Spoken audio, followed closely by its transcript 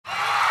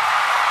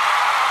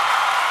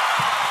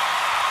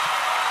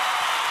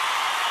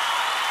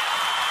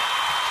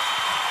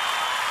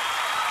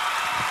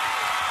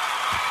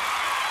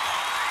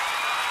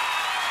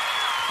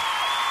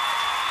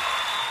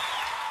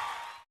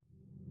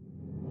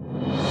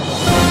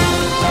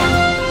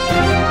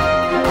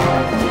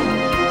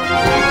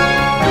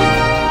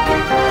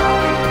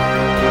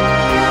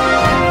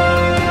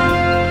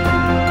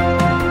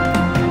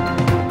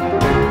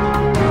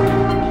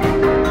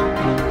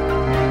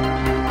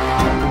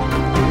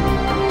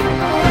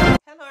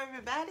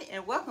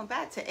and welcome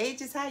back to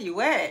Ages How You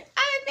Wear It.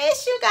 I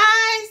miss you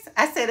guys.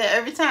 I say that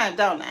every time,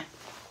 don't I?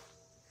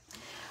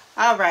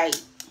 All right.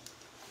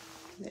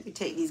 Let me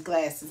take these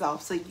glasses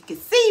off so you can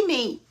see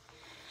me.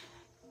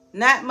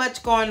 Not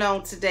much going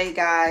on today,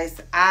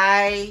 guys.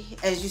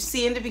 As you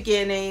see in the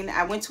beginning,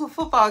 I went to a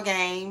football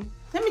game.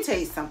 Let me tell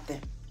you something.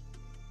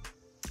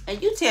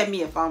 And you tell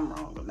me if I'm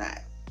wrong or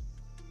not.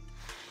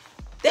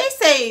 They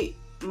say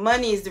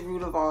money is the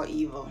root of all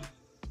evil.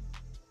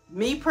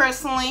 Me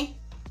personally,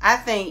 I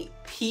think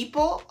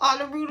people are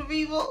the root of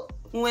evil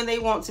when they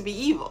want to be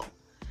evil.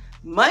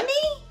 Money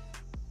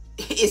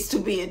is to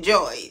be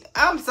enjoyed.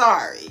 I'm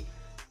sorry.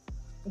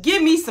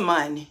 Give me some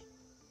money.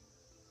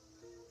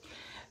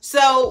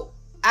 So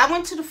I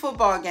went to the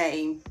football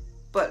game,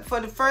 but for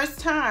the first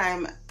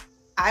time,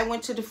 I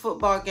went to the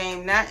football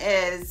game not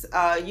as,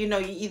 you're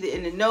either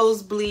in the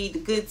nosebleed, the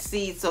good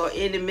seats, or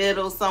in the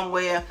middle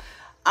somewhere,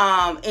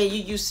 and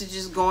you used to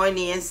just going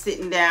in,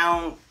 sitting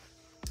down,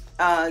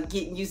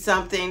 getting you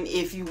something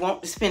if you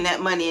want to spend that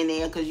money in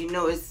there because you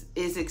know it's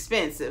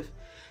expensive.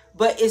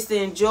 But it's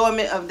the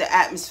enjoyment of the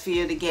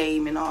atmosphere, the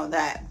game, and all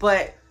that.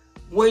 But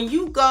when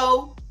you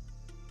go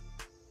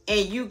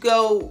and you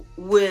go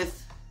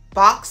with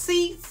box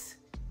seats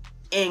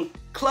and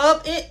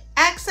club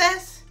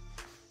access,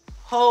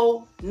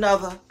 whole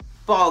nother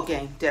ball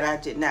game that I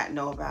did not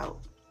know about.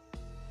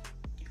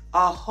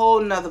 A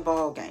whole nother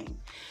ball game.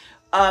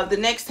 The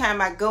next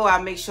time I go,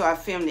 I'll make sure I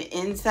film the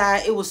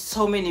inside. It was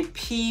so many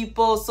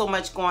people, so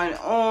much going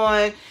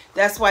on.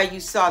 That's why you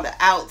saw the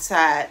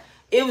outside.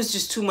 It was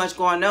just too much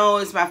going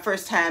on. It's my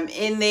first time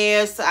in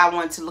there, so I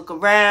wanted to look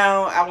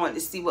around. I wanted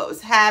to see what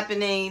was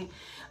happening.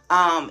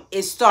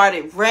 It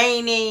started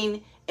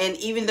raining, and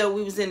even though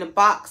we was in the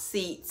box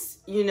seats,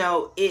 you're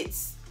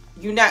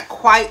not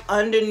quite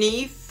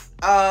underneath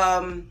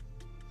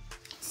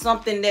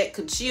something that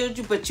could shield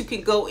you, but you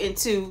can go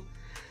into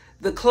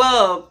the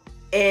club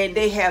and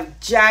they have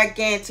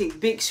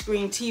gigantic big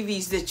screen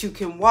TVs that you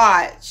can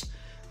watch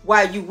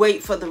while you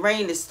wait for the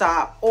rain to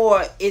stop,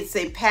 or it's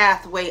a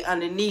pathway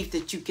underneath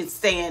that you can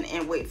stand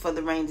and wait for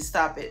the rain to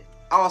stop it.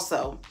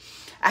 Also,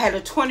 I had a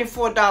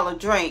 $24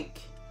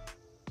 drink.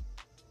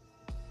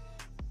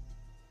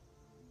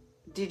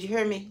 Did you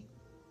hear me?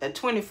 A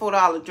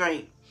 $24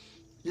 drink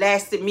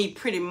lasted me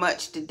pretty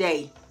much the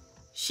day.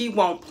 She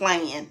won't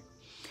plan.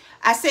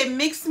 I said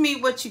mix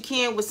me what you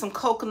can with some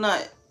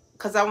coconut,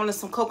 because I wanted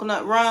some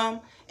coconut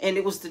rum, and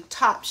it was the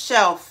top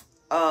shelf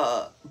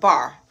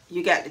bar.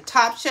 You got the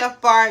top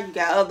shelf bar, you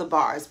got other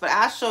bars, but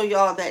I'll show you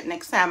all that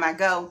next time I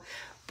go.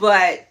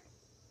 But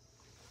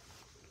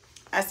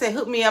I said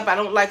hook me up. I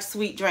don't like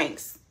sweet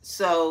drinks.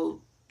 So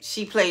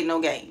she played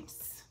no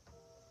games.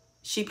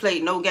 She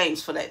played no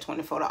games for that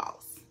 $24.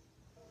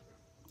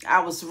 I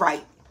was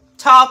right.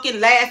 Talking,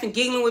 laughing,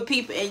 giggling with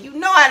people, and you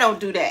know I don't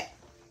do that.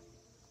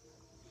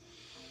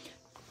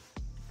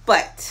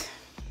 But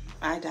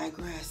I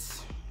digress.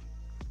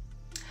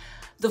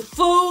 The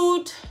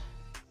food,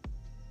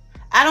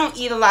 I don't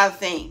eat a lot of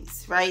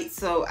things, right?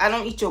 So I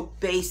don't eat your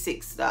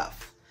basic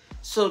stuff.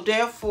 So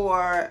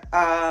therefore,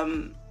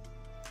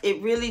 it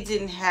really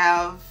didn't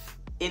have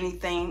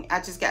anything.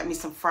 I just got me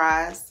some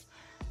fries.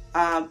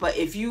 But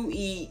if you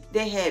eat,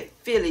 they had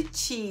Philly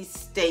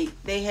cheesesteak.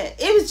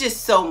 It was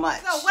just so much.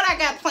 So what I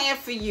got planned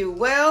for you?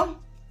 Well,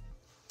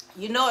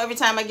 every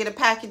time I get a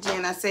package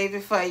in, I save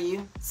it for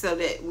you so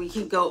that we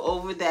can go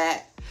over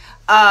that.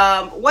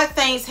 What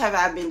things have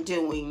I been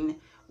doing?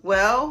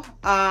 Well,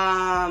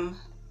 I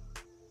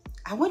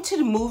went to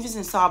the movies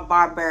and saw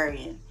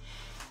Barbarian.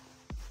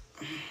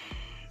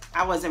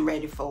 I wasn't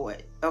ready for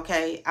it,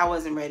 okay? I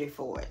wasn't ready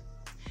for it.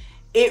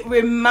 It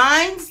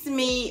reminds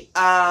me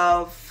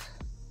of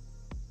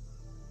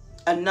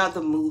another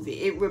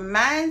movie. It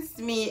reminds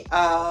me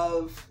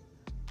of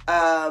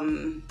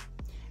when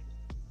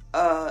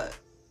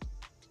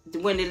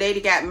the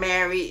lady got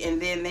married and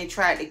then they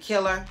tried to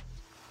kill her.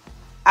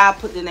 I'll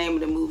put the name of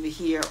the movie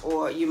here,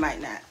 or you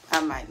might not. I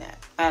might not.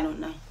 I don't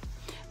know.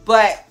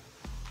 But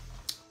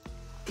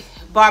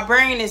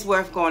Barbarian is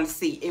worth going to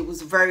see. It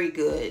was very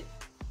good.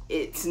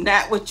 It's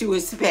not what you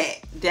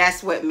expect.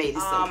 That's what made it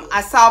so good.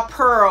 I saw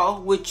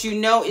Pearl, which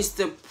is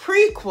the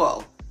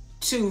prequel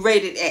to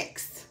Rated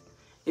X.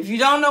 If you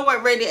don't know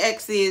what Rated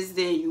X is,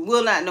 then you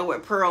will not know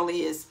what Pearl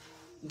is.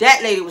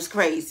 That lady was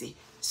crazy.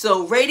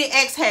 So Rated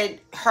X had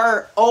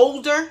her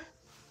older.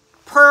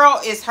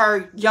 Pearl is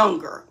her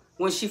younger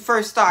when she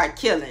first started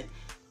killing.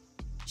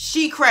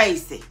 She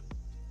crazy.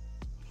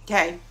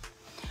 Okay.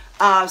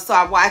 So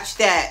I watched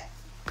that.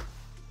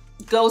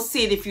 Go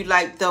see it if you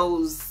like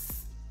those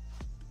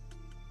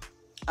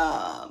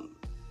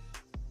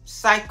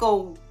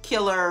psycho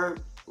killer,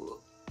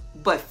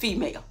 but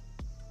female.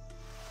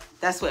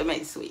 That's what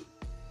made it sweet.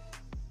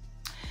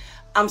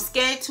 I'm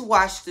scared to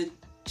watch the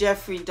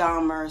Jeffrey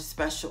Dahmer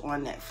special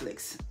on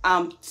Netflix.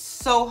 I'm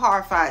so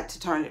horrified to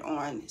turn it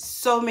on.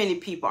 So many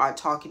people are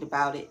talking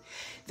about it.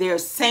 They're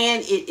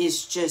saying it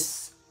is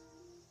just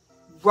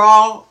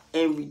raw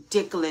and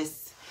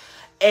ridiculous.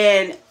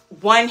 And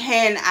one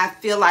hand, I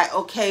feel like,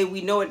 okay,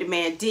 we know what the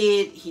man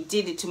did. He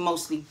did it to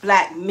mostly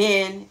black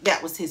men.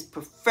 That was his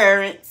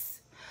preference.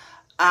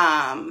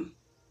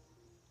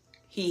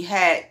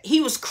 He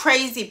was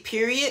crazy,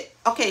 period.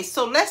 Okay,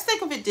 so let's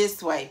think of it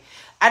this way.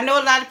 I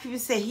know a lot of people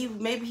say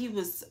maybe he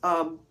was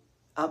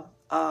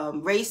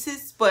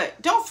racist,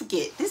 but don't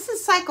forget, this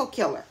is Psycho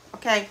Killer,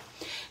 okay?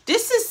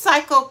 This is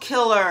Psycho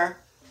Killer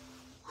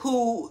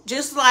who,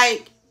 just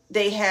like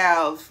they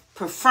have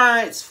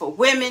preference for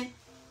women,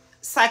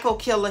 Psycho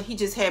Killer, he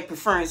just had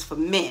preference for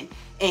men,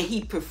 and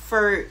he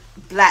preferred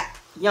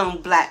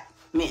young black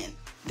men.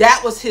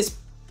 That was his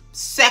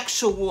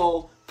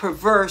sexual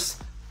perverse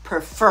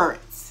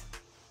preference.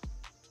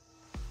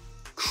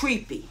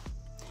 Creepy.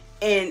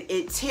 And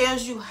it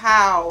tells you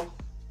how,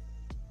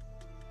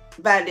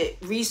 by the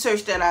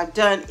research that I've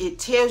done, it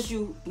tells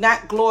you,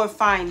 not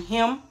glorifying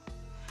him,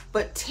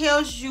 but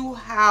tells you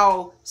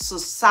how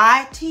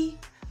society,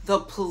 the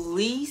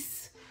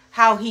police,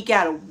 how he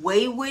got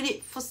away with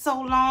it for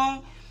so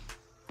long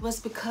was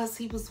because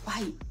he was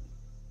white.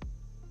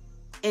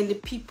 And the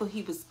people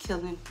he was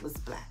killing was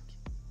black.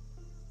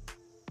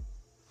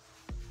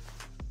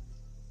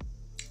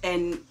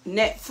 And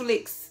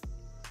Netflix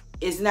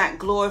is not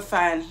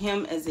glorifying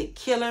him as a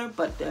killer,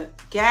 but the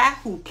guy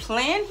who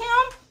planned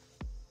him,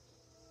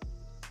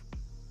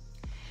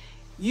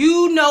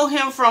 you know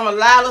him from a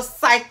lot of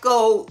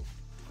psycho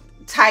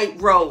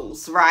type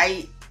roles,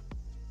 right?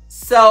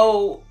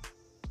 So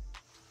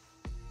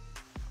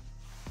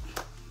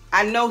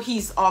I know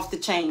he's off the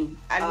chain.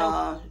 I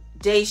know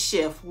Day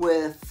Shift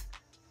with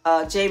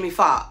Jamie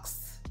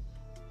Foxx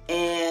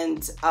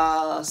and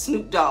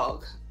Snoop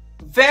Dogg.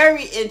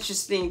 Very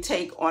interesting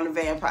take on a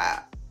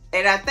vampire.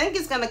 And I think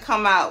it's going to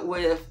come out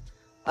with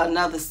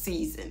another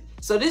season.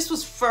 So this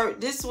was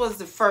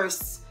the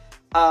first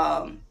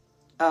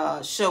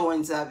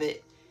showings of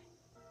it.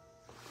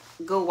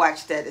 Go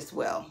watch that as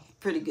well.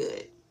 Pretty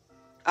good.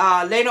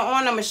 Later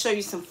on, I'm going to show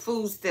you some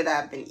foods that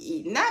I've been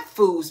eating. Not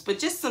foods, but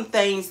just some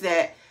things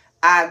that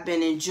I've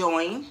been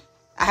enjoying.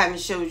 I haven't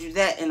showed you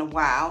that in a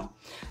while.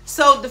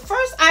 So the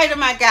first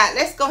item I got,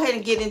 let's go ahead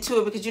and get into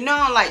it because you know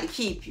I don't like to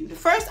keep you. The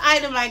first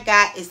item I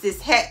got is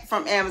this hat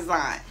from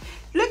Amazon.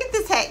 Look at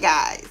this hat,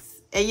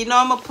 guys. And you know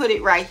I'm going to put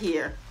it right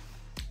here.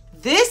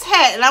 This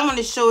hat, and I want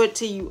to show it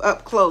to you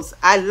up close.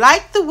 I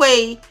like the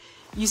way,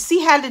 you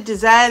see how the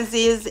designs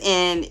is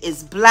and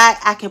it's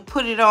black. I can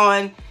put it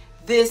on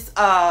this,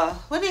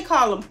 what do they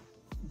call them?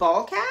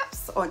 Ball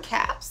caps or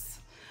caps?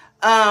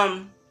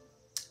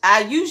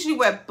 I usually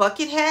wear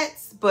bucket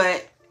hats,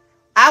 but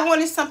I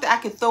wanted something I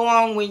could throw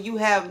on when you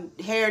have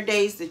hair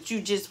days that you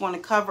just want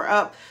to cover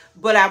up.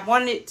 But I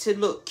wanted it to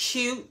look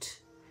cute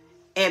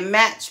and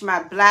match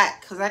my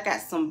black, because I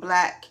got some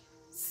black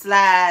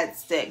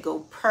slides that go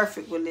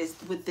perfect with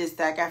this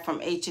that I got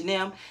from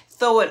H&M.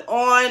 Throw it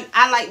on.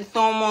 I like to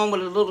throw them on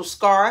with a little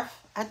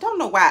scarf. I don't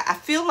know why. I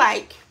feel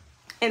like,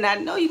 and I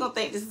know you're going to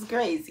think this is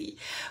crazy,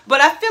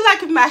 but I feel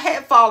like if my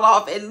hat fall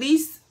off, at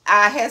least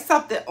I had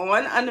something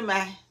on under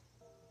my,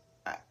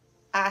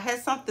 I had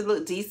something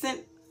look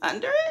decent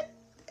under it.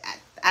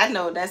 I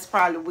know that's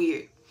probably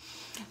weird,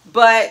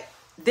 but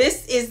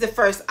this is the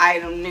first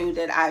item new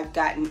that I've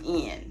gotten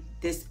in.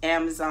 This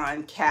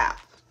Amazon cap.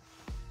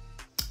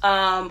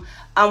 I'm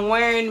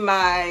wearing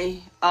my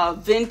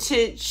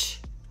vintage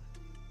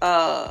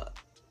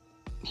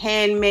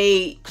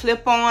handmade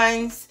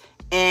clip-ons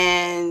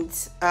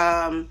and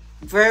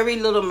very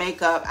little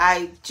makeup.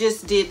 I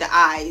just did the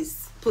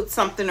eyes, put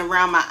something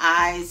around my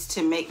eyes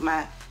to make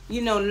my,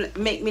 you know,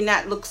 make me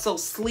not look so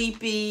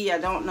sleepy. I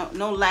don't know,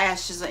 no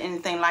lashes or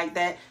anything like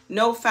that,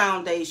 no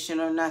foundation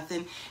or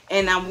nothing.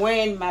 And I'm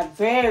wearing my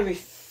very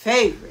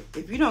favorite,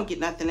 if you don't get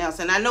nothing else,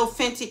 and I know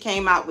Fenty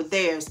came out with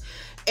theirs,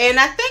 and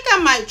I think I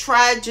might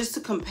try just to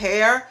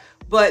compare,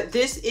 but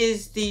this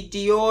is the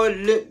Dior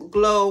Lip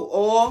Glow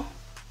Oil.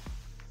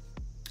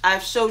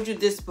 I've showed you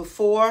this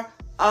before.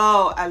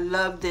 Oh, I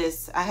love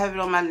this. I have it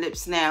on my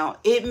lips now.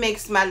 It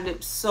makes my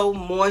lips so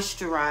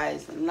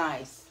moisturized and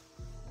nice.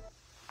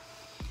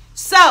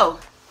 So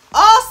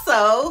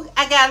also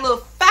I got a little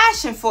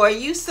fashion for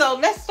you, so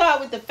let's start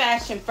with the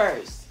fashion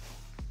first.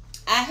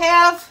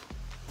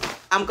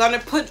 I'm going to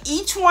put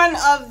each one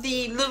of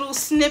the little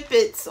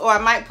snippets, or I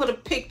might put a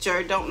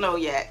picture, don't know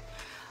yet,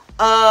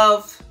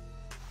 of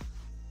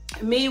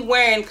me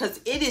wearing, because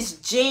it is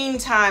jean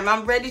time.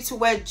 I'm ready to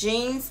wear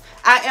jeans.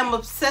 I am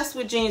obsessed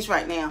with jeans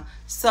right now.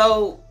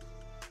 So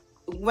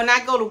when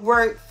I go to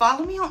work,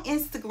 follow me on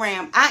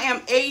Instagram. I am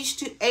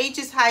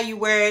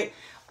Ageishowyouwearit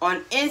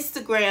on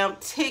Instagram,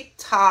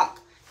 TikTok,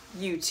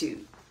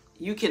 YouTube.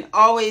 You can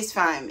always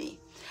find me.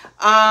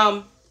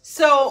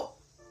 So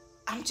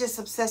I'm just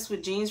obsessed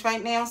with jeans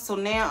right now. So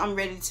now I'm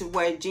ready to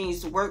wear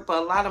jeans to work.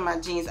 But a lot of my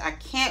jeans I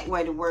can't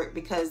wear to work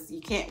because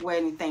you can't wear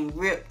anything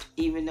ripped,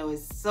 even though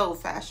it's so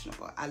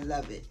fashionable. I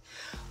love it.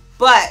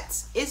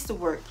 But it's the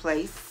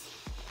workplace.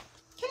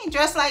 Can't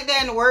dress like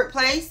that in the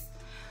workplace.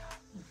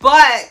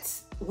 But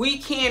we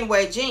can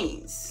wear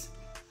jeans.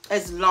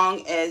 as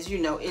long as, you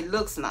know, it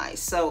looks nice.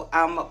 So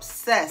I'm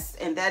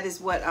obsessed, and that is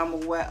what I'm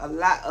gonna wear a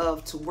lot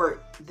of to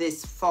work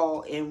this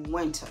fall and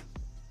winter.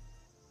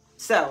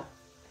 So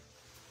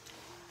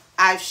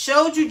I've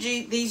showed you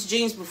these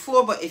jeans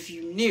before, but if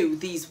you knew,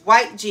 these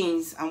white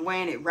jeans, I'm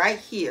wearing it right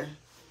here.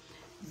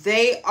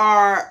 They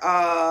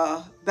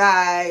are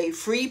by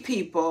Free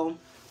People.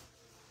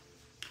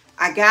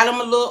 I got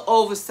them a little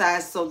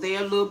oversized, so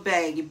they're a little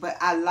baggy, but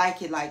I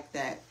like it like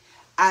that.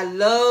 I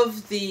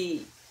love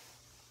the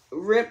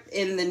rip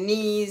in the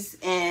knees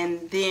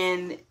and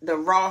then the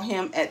raw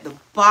hem at the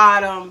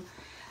bottom.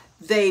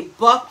 They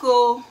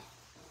buckle.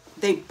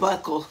 They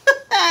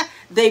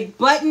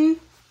button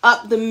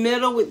up the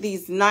middle with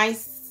these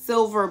nice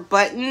silver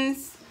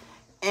buttons,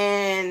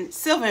 and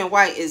silver and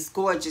white is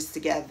gorgeous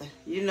together,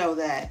 you know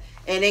that.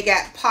 And they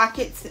got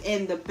pockets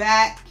in the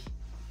back.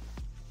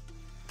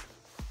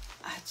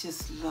 I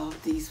just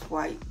love these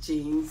white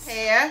jeans.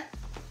 Here,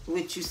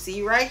 which you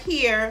see right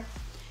here,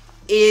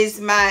 is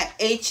my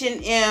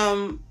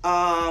H&M.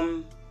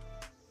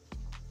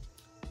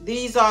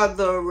 These are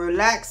the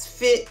Relaxed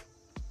Fit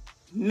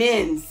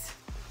men's,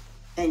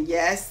 and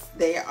yes,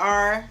 they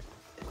are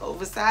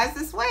oversized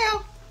as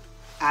well.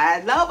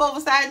 I love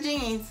oversized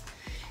jeans,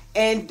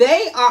 and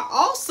they are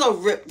also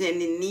ripped in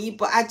the knee,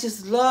 but I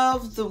just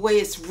love the way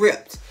it's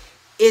ripped.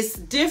 It's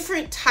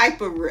different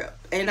type of rip,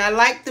 and I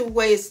like the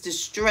way it's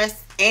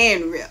distressed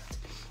and ripped,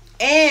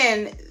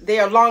 and they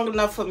are long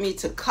enough for me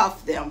to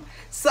cuff them.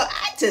 So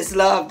I just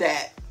love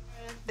that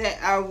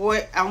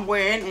I'm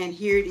wearing, and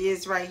here it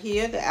is right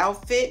here, the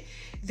outfit.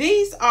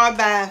 These are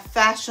by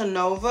Fashion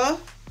Nova,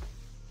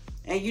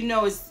 and you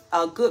know it's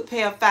a good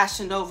pair of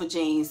Fashion Nova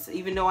jeans,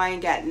 even though I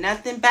ain't got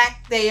nothing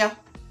back there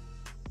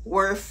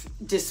worth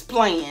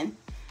displaying,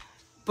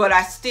 but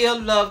I still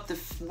love the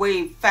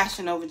way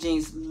Fashion Nova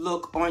jeans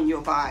look on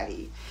your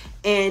body.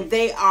 And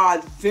they are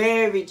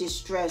very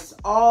distressed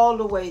all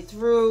the way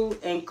through,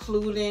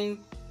 including,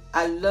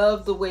 I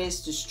love the way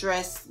it's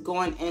distressed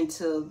going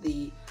into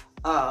the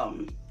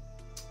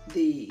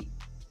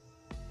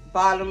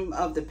bottom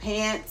of the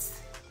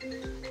pants.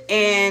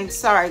 And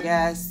sorry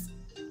guys,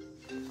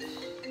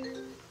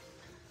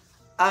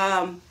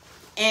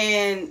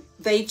 and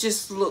they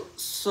just look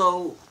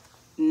so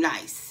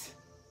nice.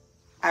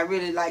 I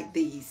really like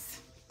these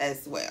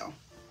as well.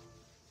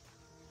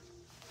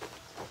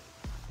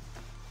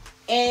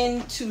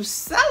 And to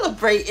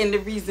celebrate, and the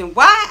reason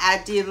why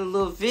I did a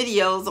little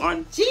videos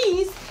on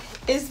jeans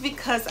is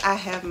because I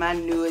have my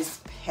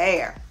newest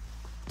pair.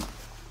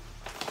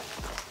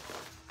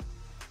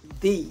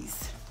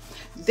 These.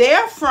 They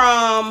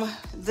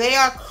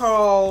are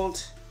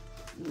called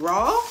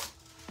Raw.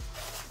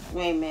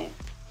 Wait a minute.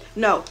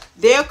 No,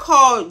 they're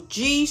called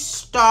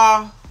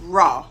G-Star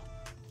Raw.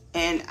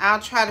 And I'll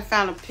try to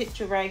find a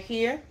picture right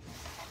here.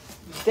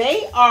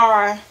 They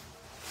are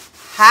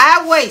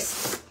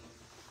high-waisted,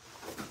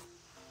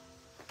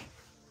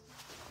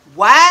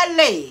 wide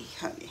leg,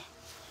 honey.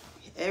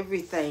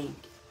 Everything.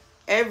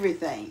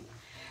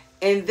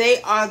 And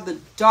they are the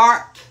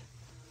dark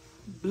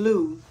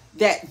blue,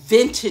 that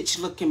vintage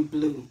looking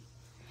blue.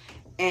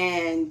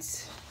 And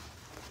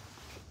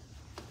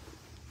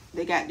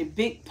they got the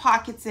big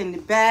pockets in the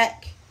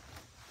back.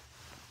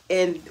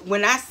 And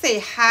when I say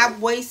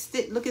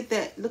high-waisted, look at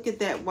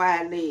that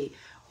wide leg.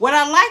 What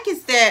I like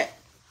is that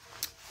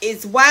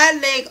it's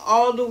wide leg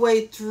all the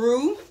way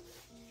through.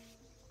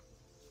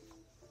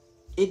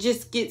 It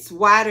just gets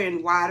wider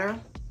and wider.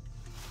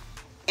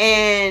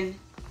 And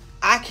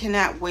I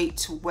cannot wait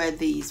to wear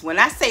these. When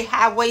I say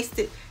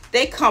high-waisted,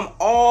 they come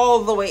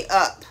all the way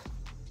up.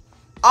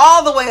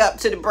 All the way up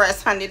to the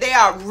breast, honey. They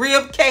are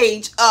rib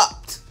cage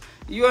up.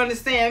 You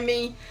understand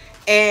me?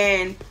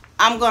 And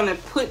I'm going to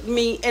put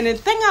me... And the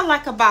thing I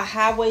like about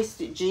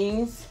high-waisted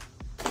jeans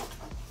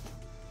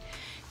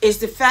is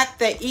the fact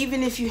that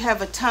even if you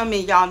have a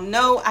tummy, y'all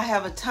know I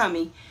have a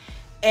tummy.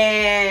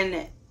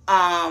 And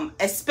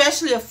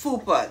especially a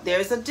fupa,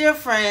 there's a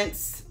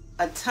difference.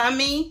 A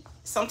tummy,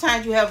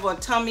 sometimes you have a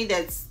tummy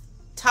that's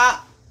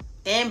top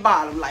and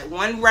bottom, like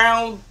one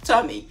round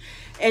tummy.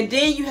 And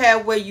then you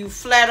have where you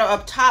flatter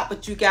up top,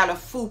 but you got a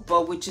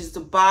fupa, which is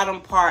the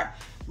bottom part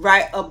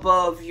right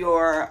above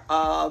your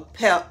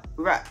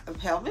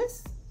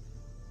pelvis.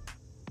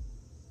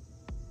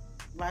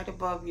 Right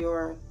above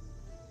your,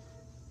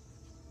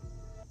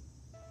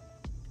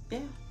 yeah.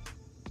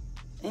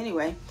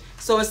 Anyway,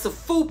 so it's a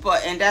fupa,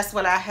 and that's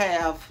what I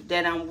have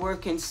that I'm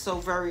working so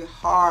very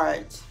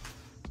hard,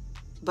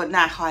 but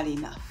not hard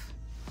enough.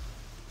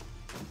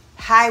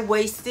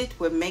 High-waisted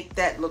would make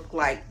that look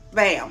like,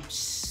 bam,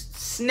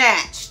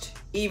 snatched,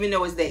 even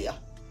though it's there.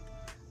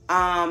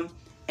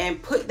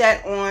 And put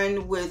that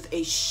on with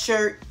a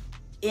shirt,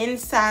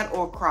 inside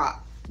or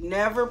crop.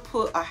 Never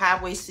put a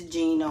high-waisted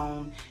jean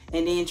on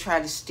and then try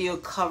to still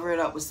cover it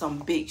up with some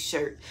big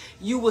shirt.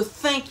 You would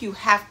think you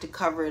have to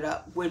cover it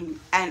up, when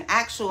in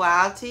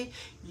actuality,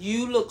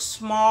 you look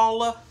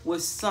smaller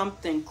with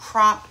something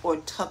cropped or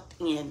tucked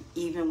in,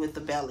 even with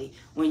the belly,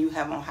 when you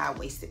have on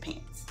high-waisted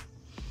pants.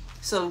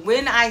 So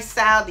when I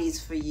style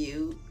these for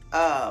you,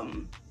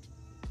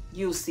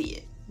 you'll see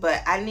it.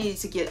 but I needed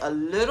to get a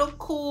little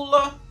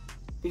cooler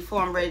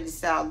before I'm ready to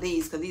style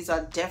these, because these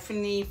are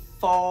definitely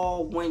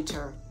fall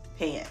winter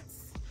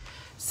pants.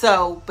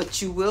 So,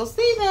 but you will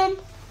see them.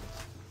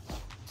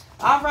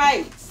 All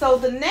right, so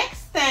the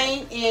next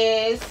thing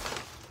is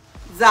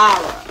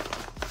Zara.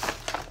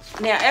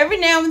 Now, every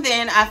now and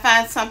then I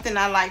find something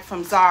I like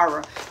from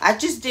Zara. I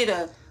just did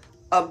a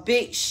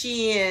big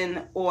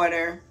Shein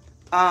order,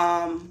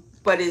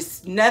 but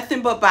it's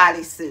nothing but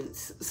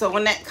bodysuits. So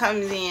when that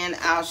comes in,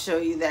 I'll show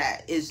you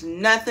that. It's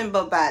nothing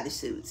but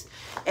bodysuits.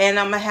 And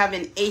I'm gonna have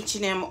an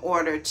H&M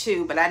order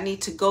too, but I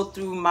need to go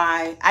through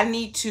my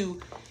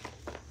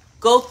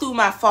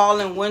fall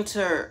and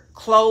winter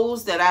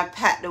clothes that I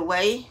packed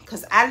away,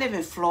 because I live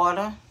in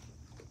Florida.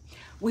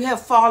 We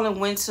have fall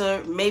and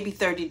winter, maybe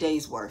 30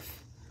 days worth.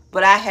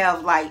 But I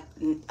have like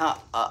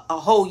a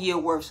whole year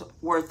worth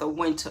of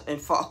winter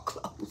and fall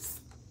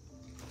clothes.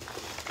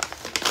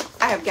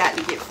 I have got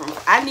to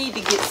I need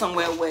to get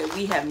somewhere where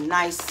we have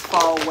nice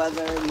fall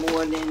weather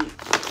more than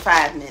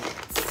 5 minutes.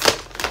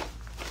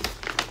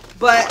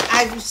 But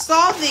I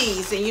saw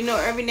these, and you know,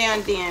 every now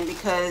and then,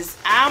 because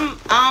I'm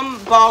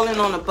balling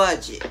on a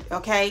budget,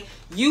 okay?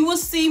 You will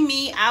see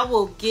me, I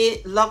will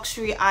get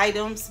luxury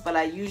items, but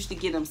I usually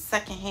get them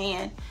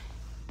secondhand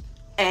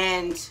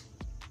and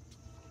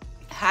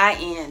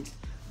high-end.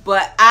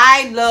 But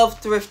I love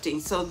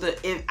thrifting, so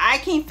if I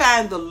can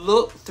find the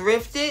look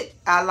thrifted,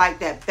 I like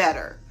that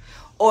better.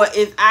 Or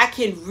if I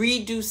can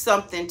redo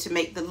something to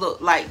make the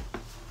look, like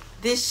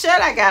this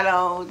shirt I got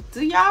on.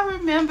 Do y'all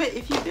remember,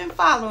 if you've been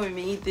following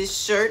me, this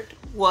shirt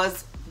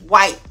was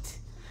white,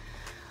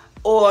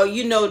 or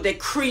you know, the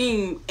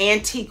cream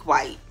antique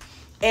white,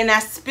 and I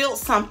spilled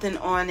something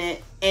on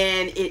it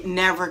and it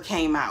never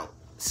came out.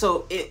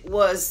 So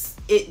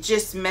it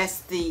just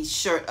messed the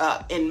shirt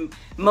up, and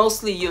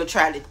mostly you'll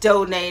try to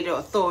donate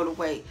or throw it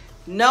away.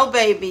 No,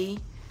 baby,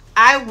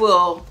 I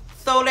will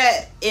throw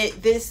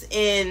this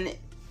in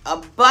a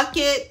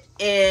bucket,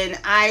 and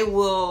I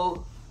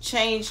will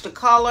change the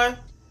color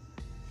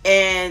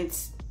and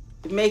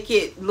make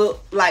it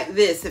look like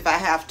this if I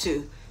have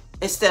to,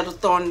 instead of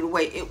throwing it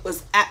away. It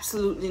was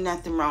absolutely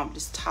nothing wrong with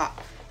this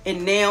top,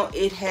 and now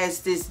it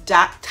has this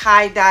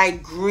tie-dye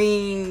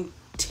green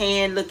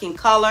tan looking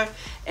color,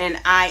 and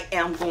I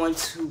am going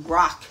to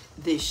rock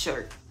this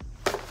shirt.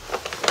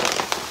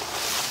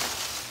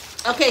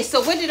 Okay,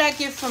 so what did I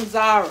get from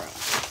Zara,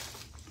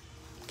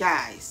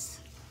 guys?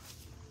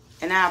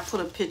 And I'll put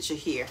a picture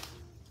here.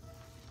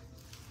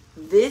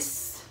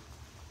 This,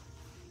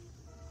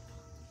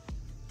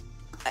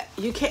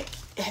 you can't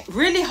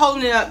really,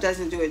 holding it up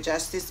doesn't do it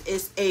justice.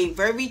 It's a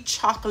very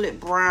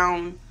chocolate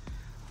brown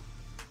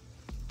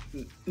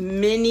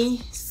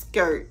mini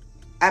skirt.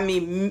 I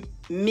mean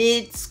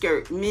mid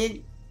skirt,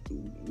 midi.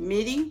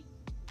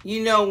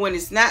 You know, when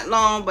it's not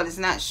long but it's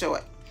not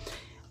short.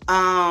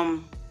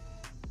 And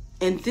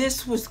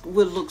this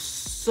would look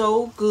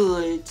so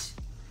good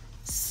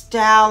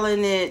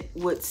styling it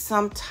with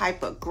some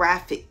type of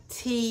graphic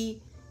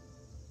tee.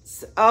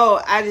 Oh,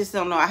 I just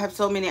don't know. I have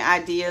so many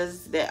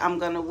ideas that I'm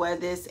gonna wear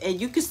this, and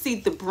you can see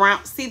the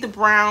brown. See the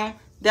brown?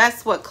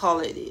 That's what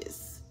color it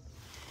is.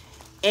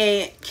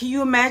 And can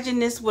you imagine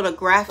this with a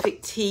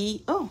graphic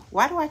tee? Oh,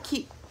 why do I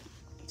keep?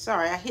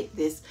 Sorry, I hit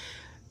this.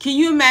 Can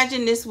you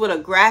imagine this with a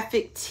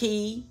graphic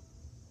tee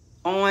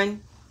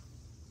on,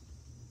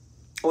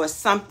 or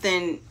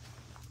something?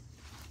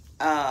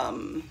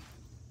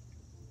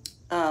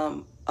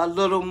 A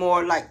little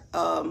more like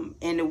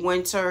in the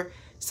winter,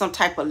 some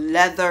type of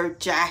leather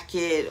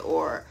jacket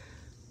or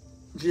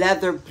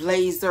leather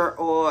blazer,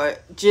 or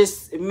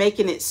just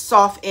making it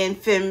soft and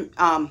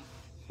feminine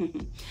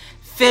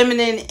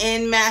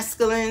and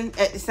masculine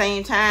at the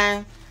same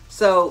time.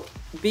 So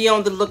be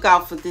on the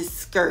lookout for this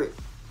skirt.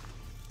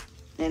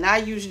 And I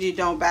usually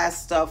don't buy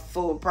stuff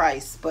full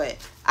price, but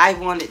I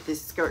wanted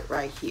this skirt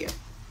right here.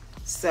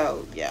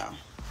 So yeah.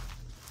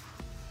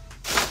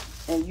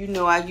 And you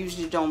know, I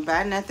usually don't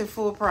buy nothing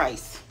full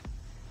price.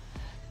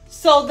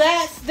 So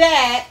that's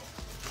that.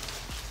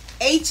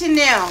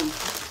 H&M.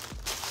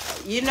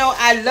 You know,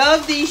 I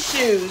love these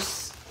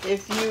shoes.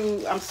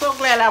 I'm so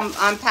glad I'm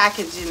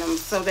unpackaging them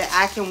so that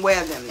I can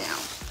wear them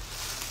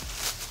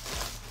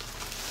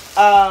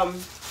now.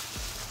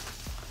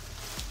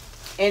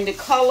 And the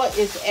color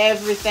is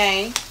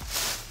everything.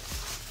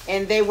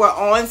 And they were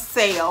on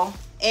sale.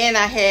 And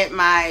I had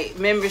my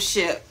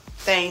membership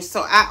thing,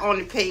 so I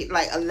only paid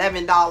like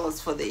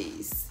 $11 for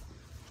these.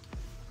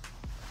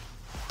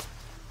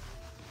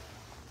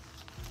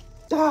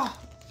 Oh,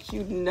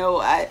 you know,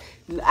 I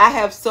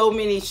have so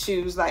many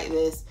shoes like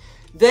this.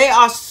 They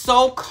are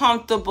so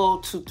comfortable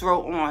to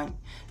throw on.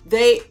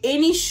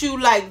 Any shoe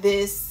like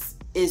this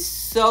is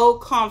so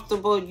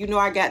comfortable. You know,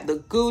 I got the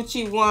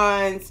Gucci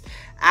ones.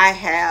 I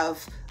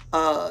have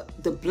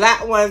the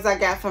black ones I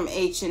got from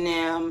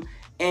H&M.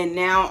 And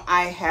now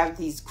I have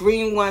these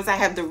green ones. I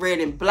have the red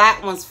and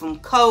black ones from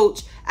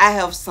Coach. I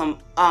have some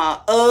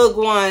UGG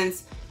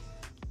ones.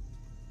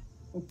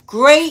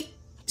 Great.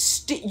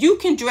 You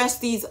can dress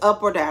these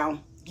up or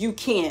down. You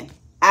can.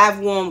 I've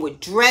worn with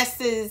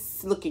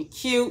dresses, looking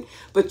cute,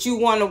 but you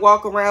want to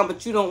walk around,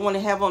 but you don't want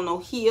to have on no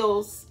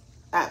heels.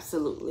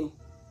 Absolutely.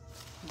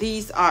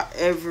 These are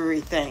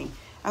everything.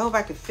 I hope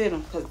I can fit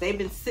them because they've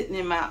been sitting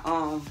in my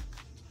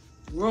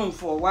room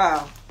for a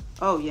while.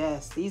 Oh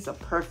yes, these are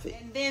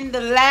perfect. And then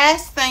the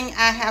last thing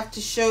I have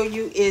to show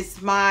you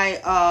is my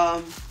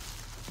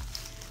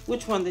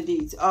which one of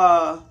these?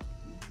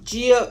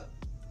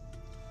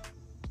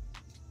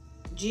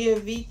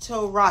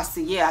 Giovito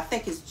Rossi. Yeah, I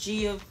think it's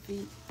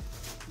Giovito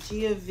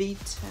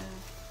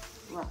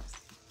Rossi.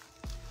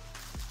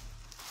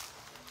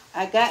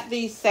 I got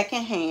these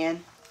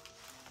secondhand.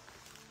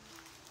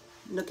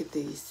 Look at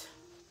these.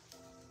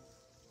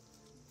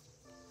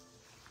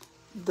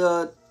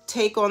 The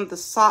take on the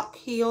sock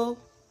heel.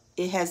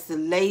 It has the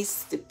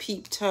lace, the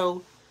peep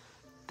toe.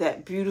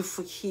 That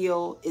beautiful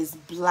heel is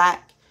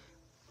black.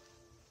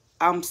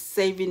 I'm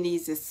saving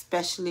these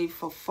especially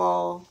for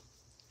fall.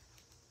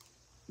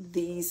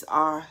 These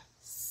are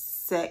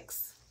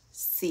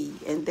sexy,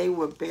 and they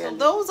were barely. So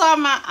those are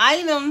my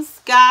items,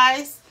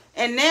 guys.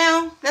 And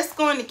now let's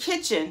go in the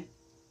kitchen.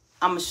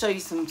 I'm gonna show you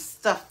some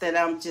stuff that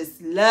I'm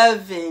just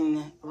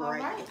loving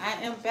right now.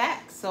 I am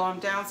back. So I'm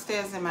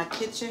downstairs in my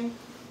kitchen.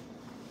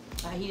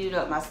 I heated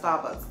up my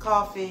Starbucks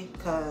coffee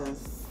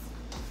because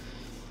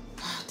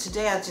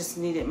today I just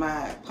needed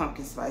my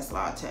pumpkin spice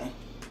latte.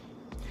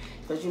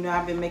 Because you know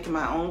I've been making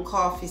my own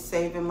coffee,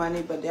 saving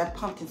money, but that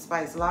pumpkin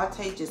spice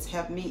latte just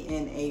helped me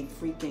in a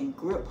freaking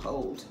grip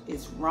hold.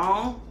 It's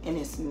wrong and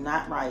it's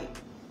not right.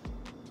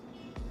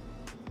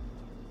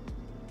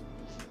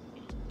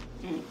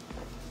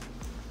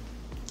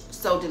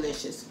 So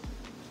delicious.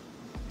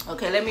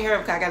 Okay, let me hurry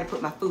up because I got to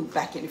put my food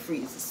back in the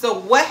freezer. So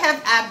what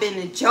have I been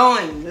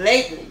enjoying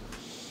lately?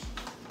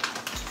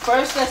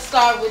 First, let's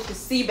start with the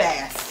sea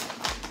bass.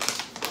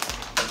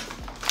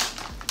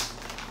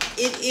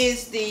 It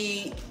is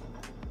the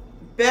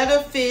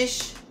Better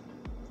Fish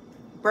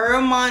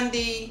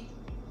Barramundi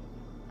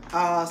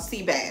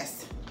sea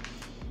bass.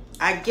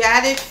 I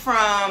got it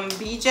from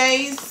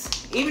BJ's.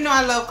 Even though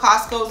I love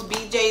Costco's,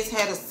 BJ's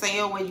had a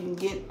sale where you can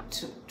get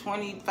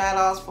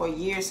 $25 for a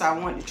year, so I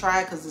wanted to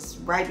try it because it's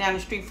right down the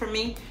street from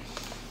me.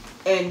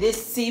 And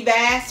this sea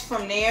bass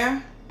from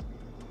there,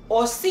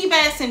 or sea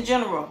bass in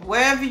general,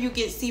 wherever you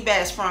get sea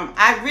bass from,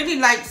 I really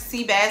like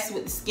sea bass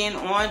with the skin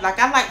on. Like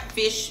I like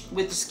fish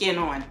with the skin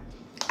on.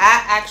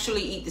 I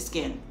actually eat the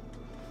skin.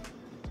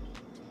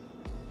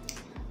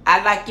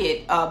 I like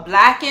it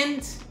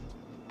blackened.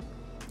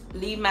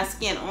 Leave my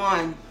skin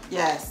on,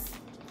 yes.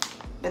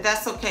 But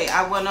that's okay.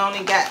 I would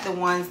only got the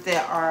ones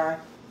that are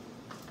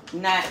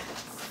not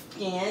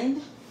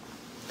skinned.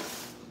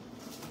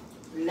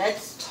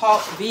 Let's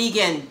talk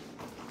vegan.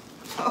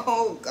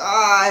 Oh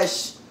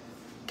gosh.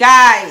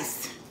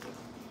 Guys,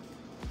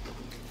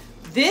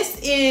 this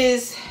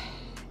is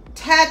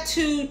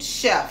Tattooed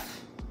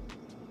Chef.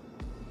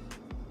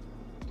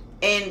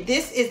 And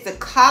this is the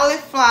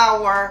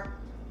cauliflower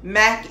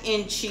mac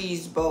and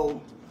cheese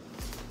bowl.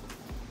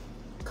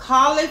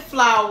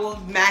 Cauliflower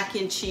mac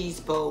and cheese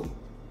bowl.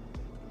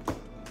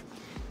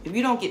 If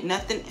you don't get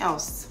nothing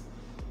else,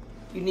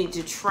 you need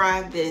to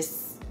try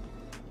this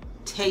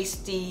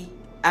Tattooed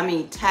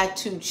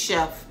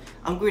Chef.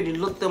 I'm going to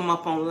look them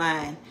up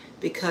online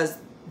because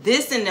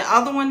this and the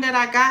other one that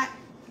I got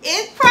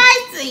is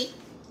pricey.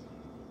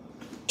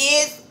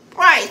 It's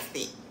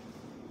pricey.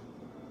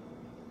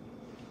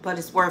 But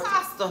it's worth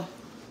it.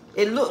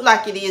 It looked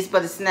like it is,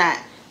 but it's not.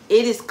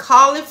 It is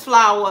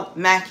cauliflower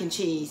mac and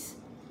cheese.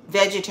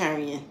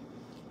 Vegetarian.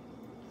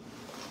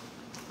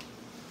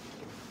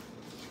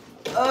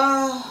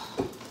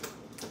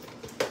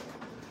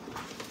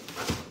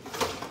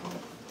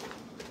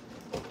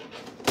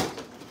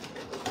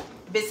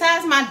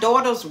 Besides my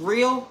daughter's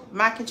real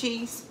mac and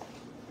cheese,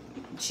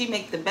 she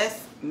makes the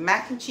best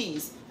mac and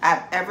cheese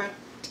I've ever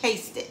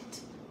tasted.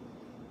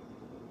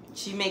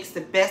 She makes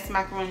the best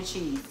macaroni and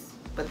cheese,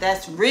 but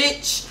that's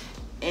rich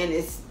and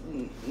it's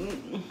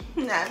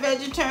not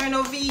vegetarian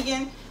or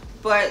vegan,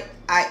 but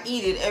I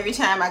eat it every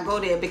time I go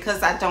there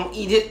because I don't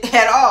eat it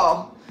at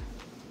all.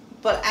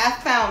 But I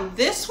found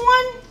this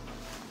one.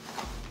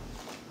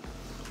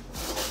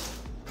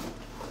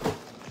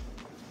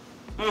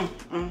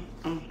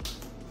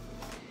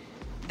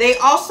 They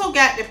also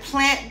got the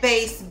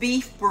plant-based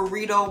beef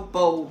burrito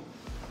bowl.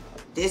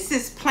 This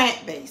is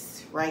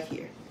plant-based right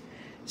here.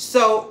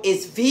 So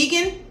it's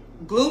vegan,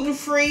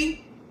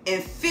 gluten-free,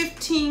 and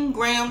 15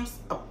 grams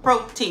of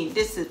protein.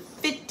 This is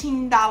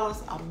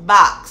 $15 a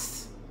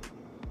box.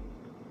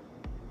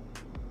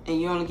 And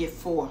you only get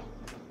 4.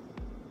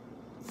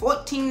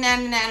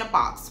 $14.99 a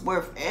box,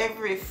 worth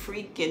every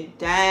freaking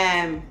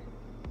dime.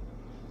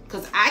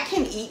 Because I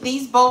can eat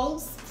these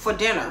bowls for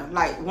dinner.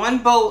 Like one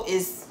bowl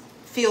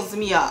fills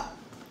me up.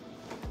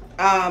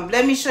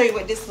 Let me show you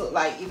what this looks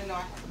like.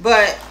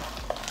 But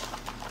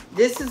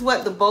this is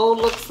what the bowl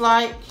looks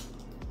like.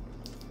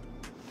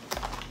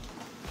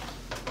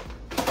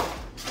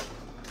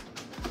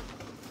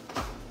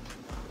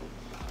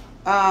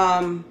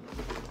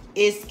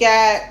 It's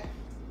got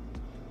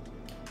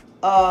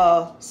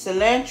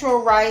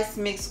cilantro rice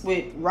mixed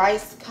with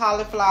rice,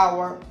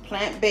 cauliflower,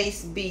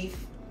 plant-based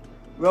beef,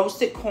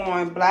 roasted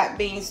corn, black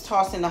beans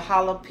tossed in a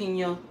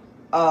jalapeno,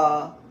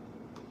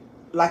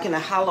 like in a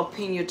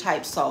jalapeno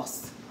type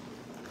sauce.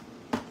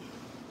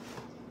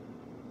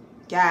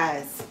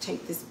 Guys,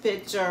 take this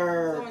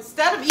picture. So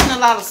instead of eating a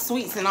lot of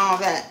sweets and all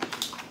that,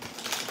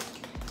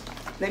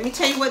 let me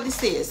tell you what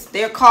this is.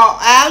 They're called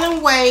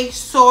Island Way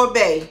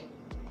sorbet,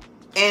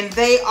 and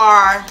they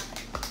are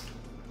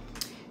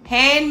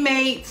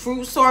handmade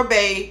fruit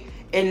sorbet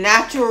in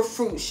natural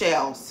fruit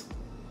shells.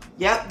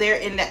 Yep, they're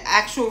in the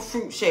actual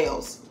fruit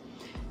shells.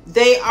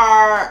 They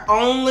are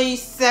only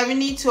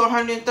 70 to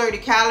 130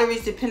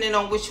 calories depending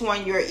on which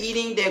one you're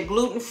eating. They're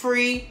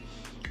gluten-free,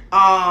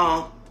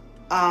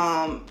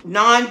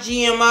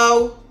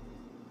 non-GMO.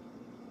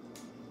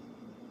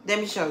 Let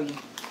me show you.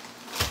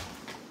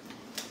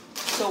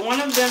 So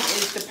one of them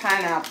is the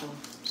pineapple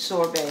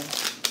sorbet.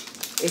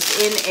 It's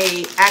in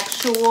a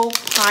actual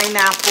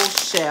pineapple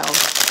shell.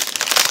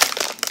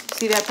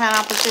 See that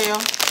pineapple shell?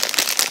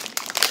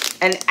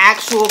 An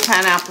actual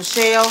pineapple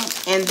shell.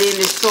 And then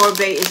the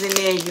sorbet is in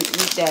there and you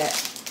eat that.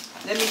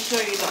 Let me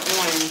show you the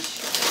orange.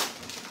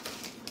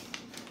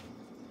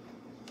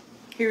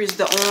 Here is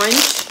the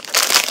orange.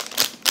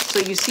 So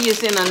you see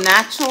it's in a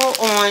natural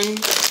orange.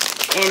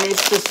 And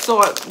it's the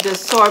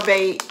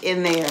sorbet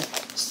in there.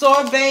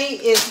 Sorbet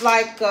is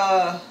like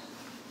I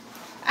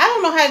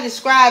don't know how to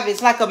describe it.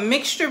 It's like a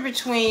mixture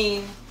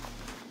between,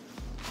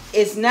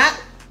 it's not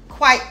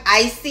quite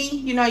icy.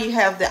 You know, you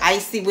have the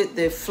icy with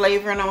the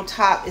flavoring on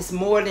top. It's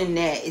more than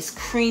that. It's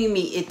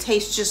creamy. It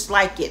tastes just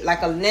like it,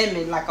 like a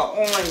lemon, like an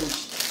orange.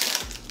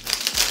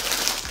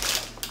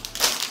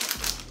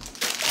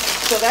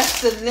 So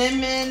that's the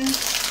lemon.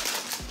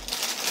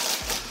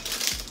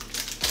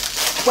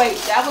 Wait,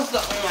 that was the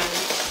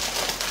orange.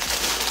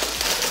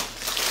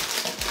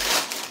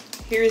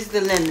 Here's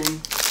the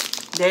lemon.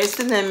 There's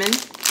the lemon.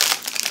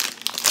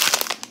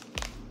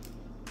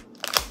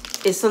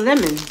 It's a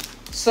lemon.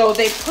 So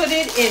they put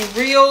it in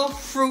real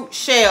fruit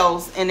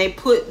shells and they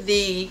put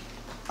the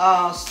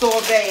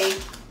sorbet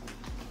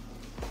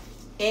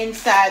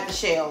inside the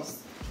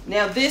shells.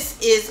 Now this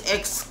is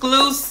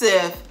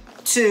exclusive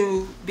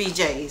to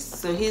BJ's.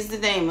 So here's the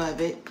name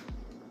of it,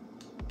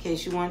 in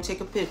case you want to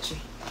take a picture.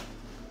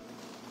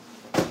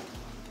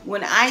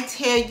 When I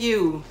tell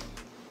you,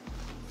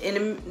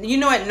 you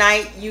know, at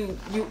night you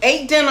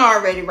ate dinner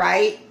already,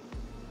 right?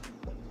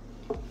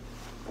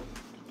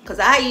 Because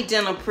I eat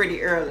dinner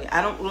pretty early.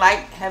 I don't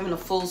like having a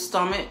full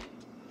stomach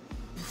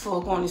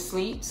before going to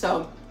sleep.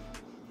 So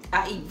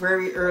I eat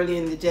very early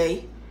in the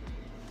day.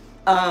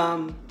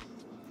 And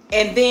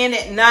then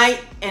at night,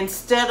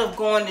 instead of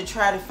going to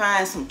try to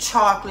find some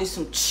chocolate,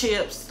 some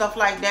chips, stuff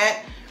like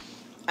that,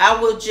 I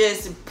will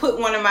just put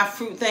one of my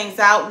fruit things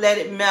out, let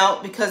it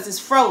melt because it's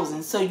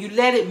frozen. So you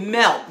let it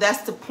melt.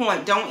 That's the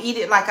point. Don't eat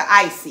it like an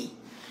icy.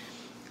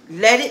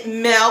 Let it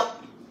melt.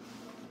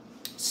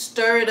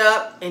 Stir it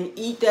up and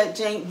eat that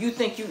junk. You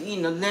think you're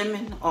eating a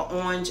lemon, or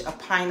orange, a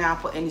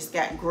pineapple, and it's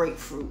got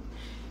grapefruit.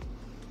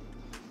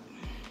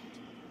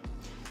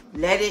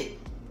 Let it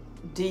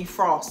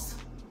defrost.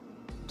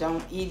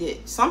 Don't eat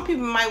it. Some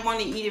people might want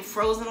to eat it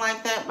frozen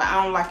like that, but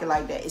I don't like it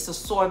like that. It's a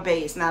sorbet.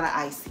 It's not an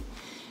icy.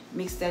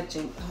 Mix that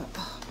junk up.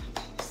 Oh my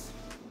goodness.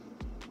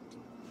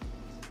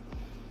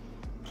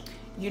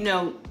 You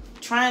know,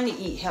 trying to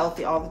eat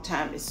healthy all the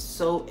time is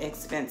so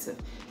expensive.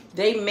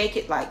 They make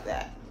it like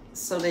that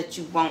so that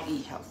you won't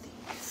eat healthy.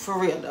 For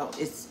real though,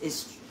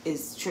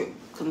 it's true.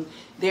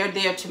 They're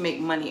there to make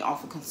money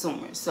off of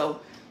consumers.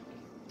 So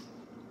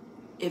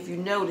if you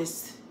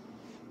notice,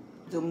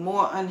 the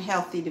more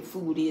unhealthy the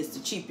food is, the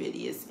cheaper it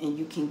is, and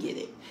you can get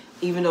it.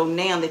 Even though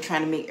now they're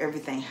trying to make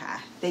everything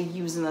high. They're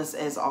using us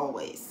as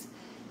always.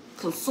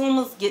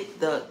 Consumers get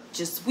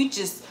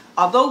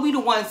although we the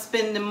ones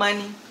spending the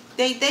money,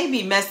 they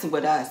be messing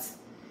with us.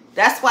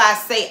 That's why I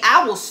say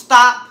I will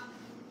stop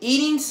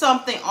eating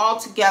something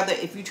altogether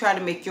if you try to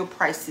make your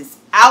prices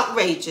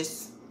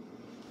outrageous.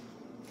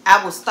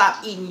 I will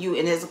stop eating you.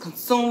 And as a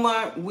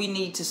consumer, we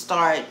need to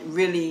start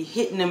really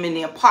hitting them in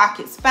their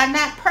pockets by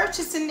not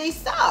purchasing their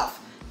stuff.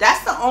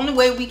 That's the only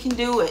way we can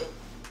do it.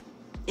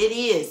 It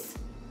is.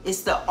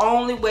 It's the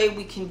only way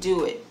we can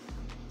do it.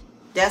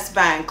 That's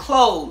buying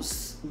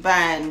clothes,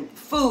 buying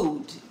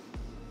food,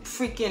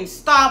 freaking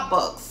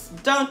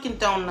Starbucks, Dunkin'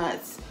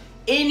 Donuts,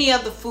 any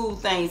other food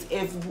things.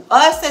 If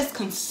us as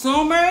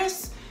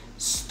consumers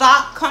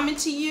stop coming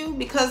to you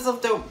because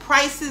of the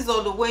prices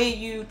or the way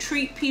you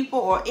treat people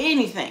or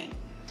anything,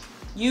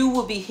 you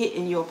will be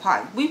hitting your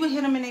pocket. We will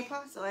hit them in their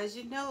pocket. So as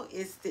you know,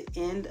 it's the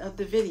end of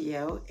the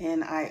video,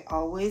 and I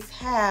always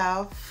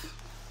have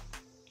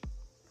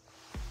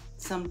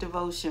some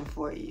devotion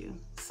for you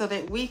so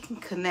that we can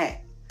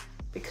connect,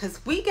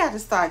 because we got to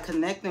start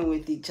connecting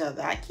with each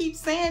other. I keep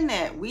saying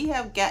that. We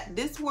have got,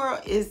 this world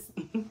is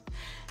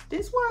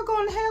this world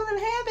going to hell in a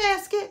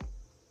handbasket.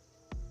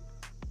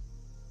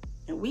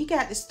 And we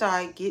got to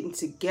start getting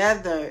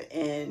together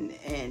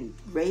and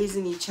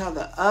raising each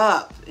other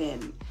up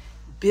and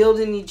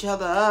building each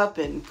other up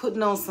and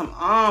putting on some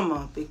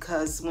armor,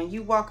 because when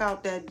you walk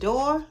out that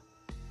door,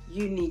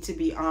 you need to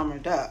be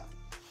armored up.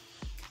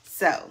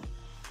 So,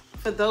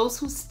 for those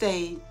who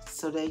stayed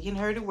so they can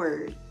hear the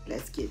word,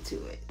 let's get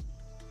to it.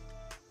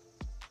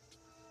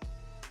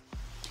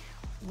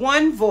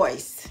 One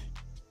voice.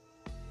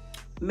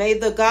 May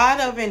the God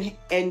of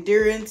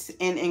endurance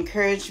and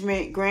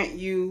encouragement grant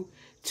you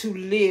to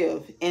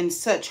live in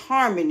such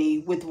harmony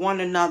with one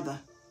another,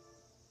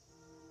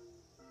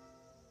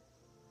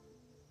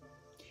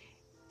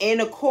 in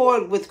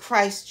accord with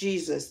Christ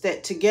Jesus,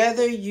 that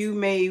together you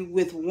may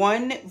with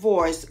one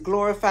voice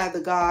glorify the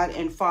God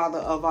and Father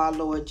of our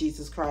Lord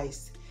Jesus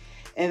Christ.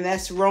 And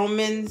that's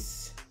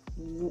Romans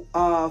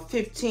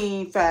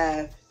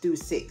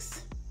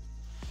 15:5-6.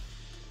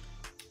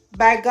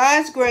 By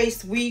God's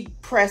grace, we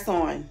press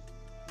on.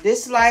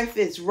 This life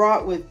is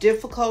wrought with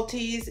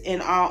difficulties,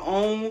 and our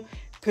own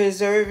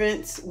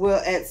perseverance will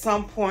at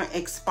some point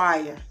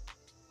expire.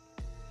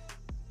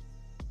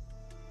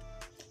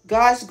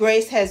 God's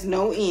grace has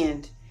no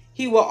end.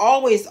 He will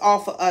always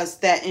offer us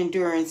that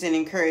endurance and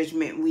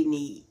encouragement we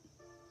need.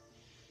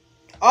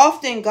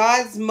 Often,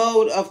 God's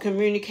mode of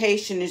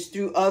communication is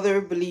through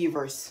other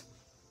believers.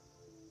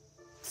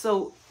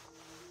 So,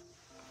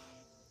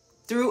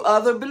 through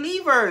other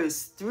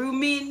believers, through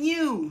me and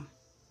you.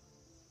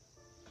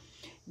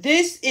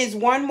 This is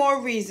one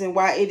more reason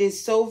why it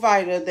is so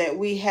vital that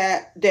we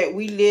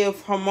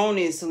live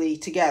harmoniously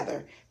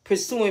together,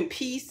 pursuing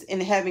peace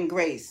and having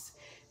grace.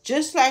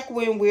 Just like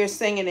when we're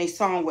singing a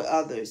song with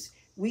others,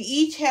 we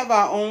each have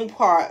our own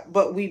part,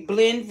 but we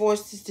blend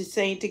voices to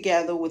sing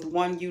together with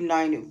one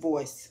united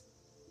voice.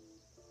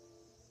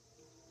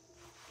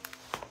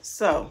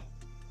 So,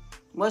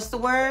 what's the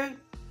word?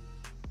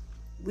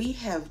 We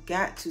have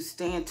got to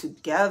stand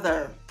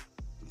together.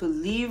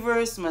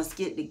 Believers must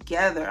get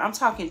together. I'm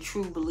talking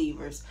true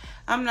believers.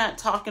 I'm not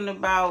talking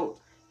about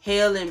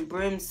hell and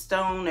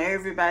brimstone,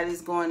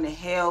 everybody's going to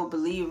hell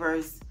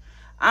believers.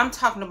 I'm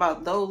talking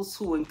about those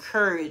who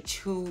encourage,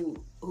 who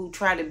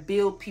try to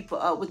build people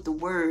up with the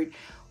word,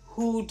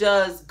 who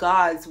does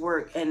God's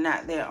work and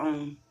not their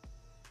own.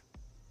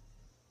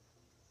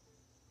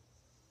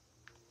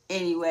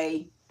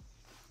 Anyway,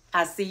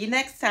 I'll see you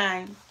next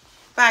time.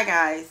 Bye,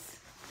 guys.